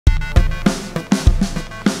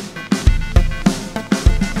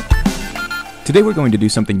Today we're going to do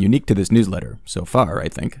something unique to this newsletter, so far, I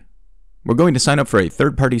think. We're going to sign up for a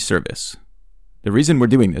third-party service. The reason we're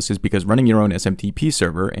doing this is because running your own SMTP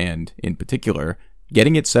server, and, in particular,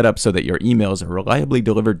 getting it set up so that your emails are reliably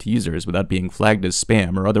delivered to users without being flagged as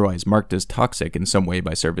spam or otherwise marked as toxic in some way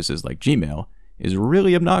by services like Gmail, is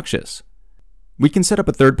really obnoxious. We can set up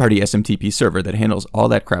a third-party SMTP server that handles all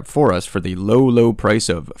that crap for us for the low price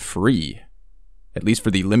of free. At least for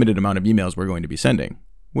the limited amount of emails we're going to be sending,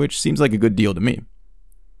 which seems like a good deal to me.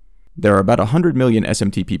 There are about 100 million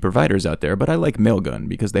SMTP providers out there, but I like Mailgun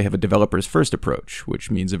because they have a developer's first approach, which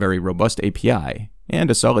means a very robust API, and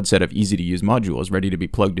a solid set of easy-to-use modules ready to be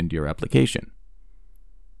plugged into your application.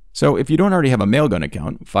 So if you don't already have a Mailgun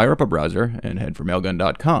account, fire up a browser and head for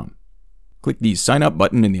mailgun.com. Click the Sign Up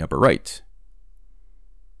button in the upper right.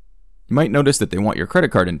 You might notice that they want your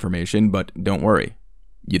credit card information, but don't worry.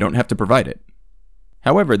 You don't have to provide it.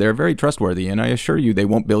 However, they're very trustworthy, and I assure you they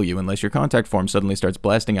won't bill you unless your contact form suddenly starts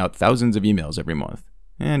blasting out thousands of emails every month.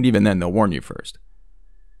 And even then, they'll warn you first.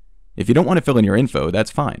 If you don't want to fill in your info, that's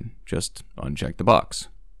fine. Just uncheck the box.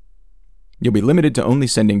 You'll be limited to only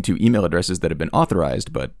sending to email addresses that have been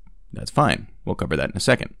authorized, but that's fine. We'll cover that in a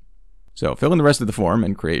second. So fill in the rest of the form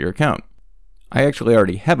and create your account. I actually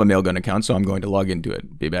already have a Mailgun account, so I'm going to log into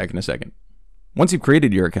it. Be back in a second. Once you've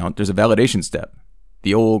created your account, there's a validation step.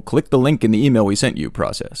 The old click the link in the email we sent you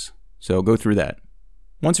process. So go through that.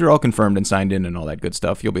 Once you're all confirmed and signed in and all that good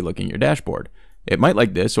stuff, you'll be looking at your dashboard. It might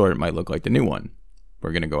like this, or it might look like the new one.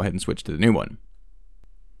 We're going to go ahead and switch to the new one.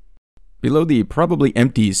 Below the probably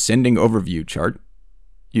empty sending overview chart,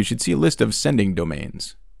 you should see a list of sending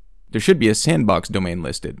domains. There should be a sandbox domain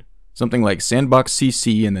listed. Something like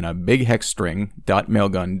sandboxcc and then a big hex string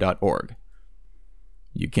 .mailgun.org.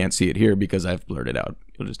 You can't see it here because I've blurred it out.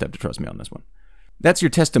 You'll just have to trust me on this one. That's your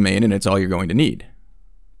test domain, and it's all you're going to need.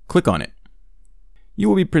 Click on it. You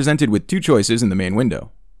will be presented with two choices in the main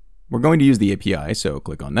window. We're going to use the API, so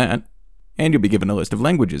click on that, and you'll be given a list of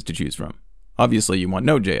languages to choose from. Obviously, you want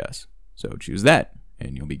Node.js, so choose that,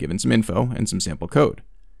 and you'll be given some info and some sample code.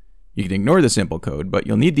 You can ignore the sample code, but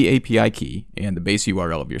you'll need the API key and the base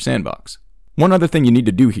URL of your sandbox. One other thing you need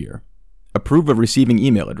to do here: approve a receiving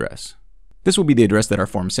email address. This will be the address that our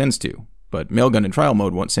form sends to, but Mailgun in trial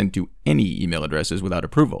mode won't send to any email addresses without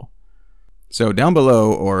approval. So down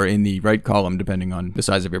below, or in the right column depending on the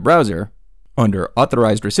size of your browser, under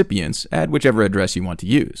Authorized Recipients, add whichever address you want to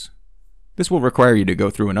use. This will require you to go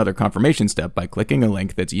through another confirmation step by clicking a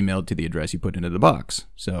link that's emailed to the address you put into the box,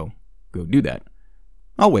 so go do that.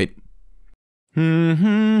 I'll wait.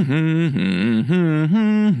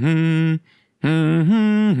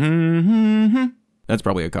 That's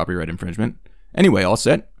probably a copyright infringement. Anyway, all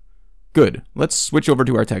set? Good. Let's switch over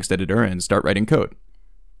to our text editor and start writing code.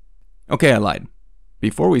 Okay, I lied.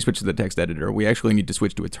 Before we switch to the text editor, we actually need to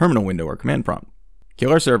switch to a terminal window or command prompt.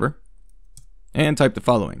 Kill our server, and type the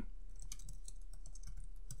following.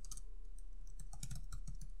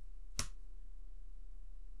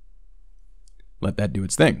 Let that do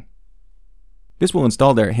its thing. This will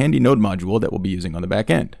install their handy Node module that we'll be using on the back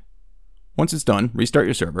end. Once it's done, restart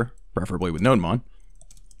your server, preferably with NodeMon.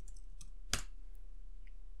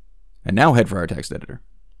 And now head for our text editor.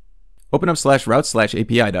 Open up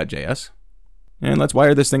 /routes/api.js, and let's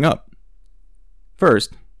wire this thing up.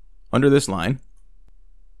 First, under this line,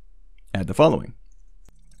 add the following.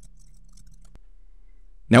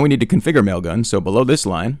 Now we need to configure Mailgun, so below this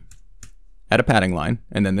line, add a padding line,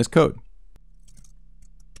 and then this code.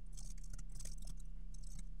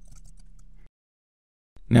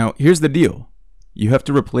 Now, here's the deal. You have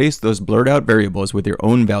to replace those blurred out variables with your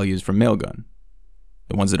own values from Mailgun.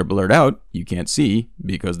 The ones that are blurred out, you can't see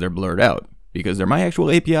because they're blurred out, because they're my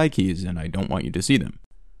actual API keys and I don't want you to see them.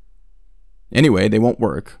 Anyway, they won't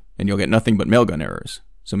work, and you'll get nothing but Mailgun errors,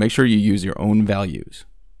 so make sure you use your own values.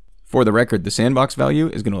 For the record, the sandbox value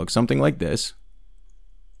is going to look something like this,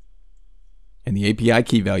 and the API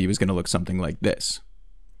key value is going to look something like this.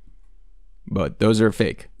 But those are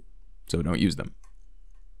fake, so don't use them.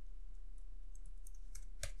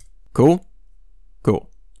 Cool? Cool.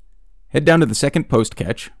 Head down to the second post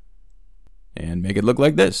catch and make it look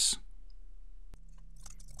like this.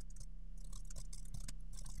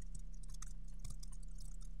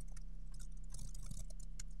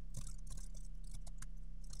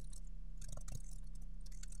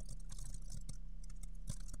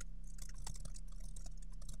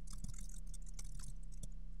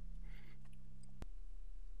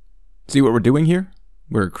 See what we're doing here?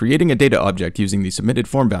 We're creating a data object using the submitted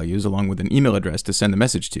form values along with an email address to send the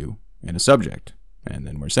message to, and a subject, and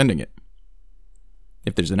then we're sending it.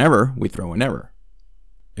 If there's an error, we throw an error.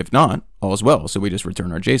 If not, all's well, so we just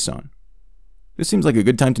return our JSON. This seems like a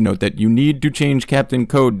good time to note that you need to change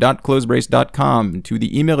captaincode.closebrace.com to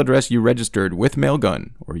the email address you registered with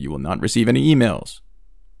Mailgun, or you will not receive any emails.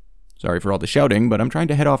 Sorry for all the shouting, but I'm trying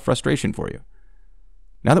to head off frustration for you.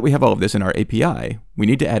 Now that we have all of this in our API, we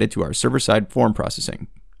need to add it to our server-side form processing.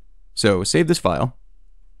 So save this file,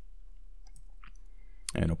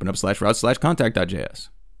 and open up /routes/contact.js.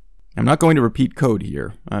 I'm not going to repeat code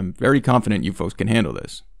here. I'm very confident you folks can handle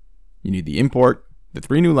this. You need the import, the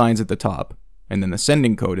 3 new lines at the top, and then the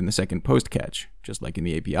sending code in the second post catch, just like in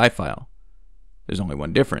the API file. There's only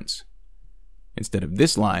one difference. Instead of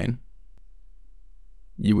this line,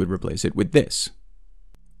 you would replace it with this.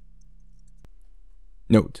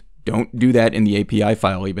 Note, don't do that in the API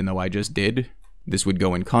file even though I just did. This would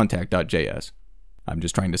go in contact.js. I'm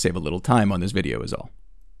just trying to save a little time on this video is all.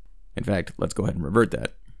 In fact, let's go ahead and revert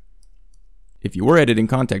that. If you were editing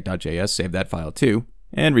contact.js, save that file too,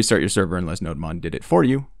 and restart your server unless NodeMon did it for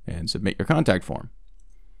you, and submit your contact form.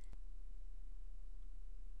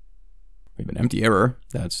 We have an empty error.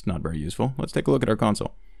 That's not very useful. Let's take a look at our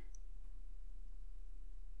console.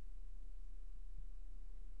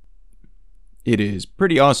 It is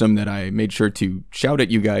pretty awesome that I made sure to shout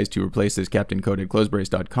at you guys to replace this captain code at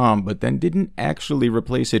CloseBrace.com, but then didn't actually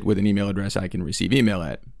replace it with an email address I can receive email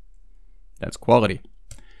at. That's quality.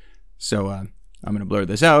 So I'm going to blur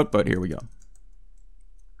this out, but here we go.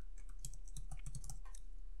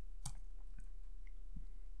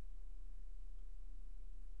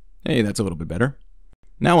 Hey, that's a little bit better.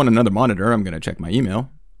 Now on another monitor, I'm going to check my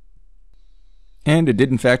email. And it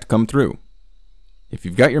did in fact come through. If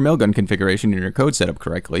you've got your Mailgun configuration and your code set up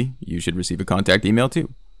correctly, you should receive a contact email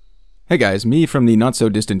too. Hey guys, me from the not so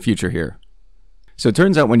distant future here. So it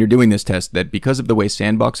turns out when you're doing this test that because of the way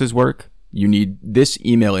sandboxes work, you need this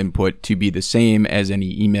email input to be the same as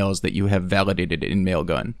any emails that you have validated in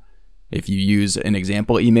Mailgun. If you use an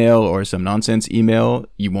example email or some nonsense email,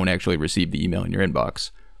 you won't actually receive the email in your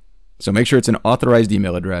inbox. So make sure it's an authorized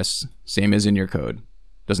email address, same as in your code.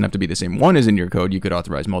 Doesn't have to be the same one as in your code. You could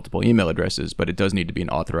authorize multiple email addresses, but it does need to be an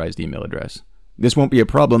authorized email address. This won't be a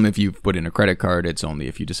problem if you've put in a credit card. It's only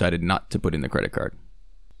if you decided not to put in the credit card.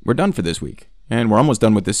 We're done for this week, and we're almost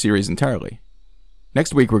done with this series entirely.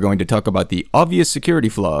 Next week, we're going to talk about the obvious security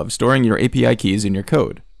flaw of storing your API keys in your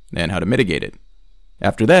code, and how to mitigate it.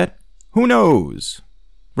 After that, who knows?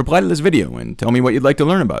 Reply to this video and tell me what you'd like to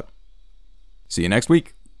learn about. See you next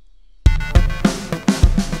week.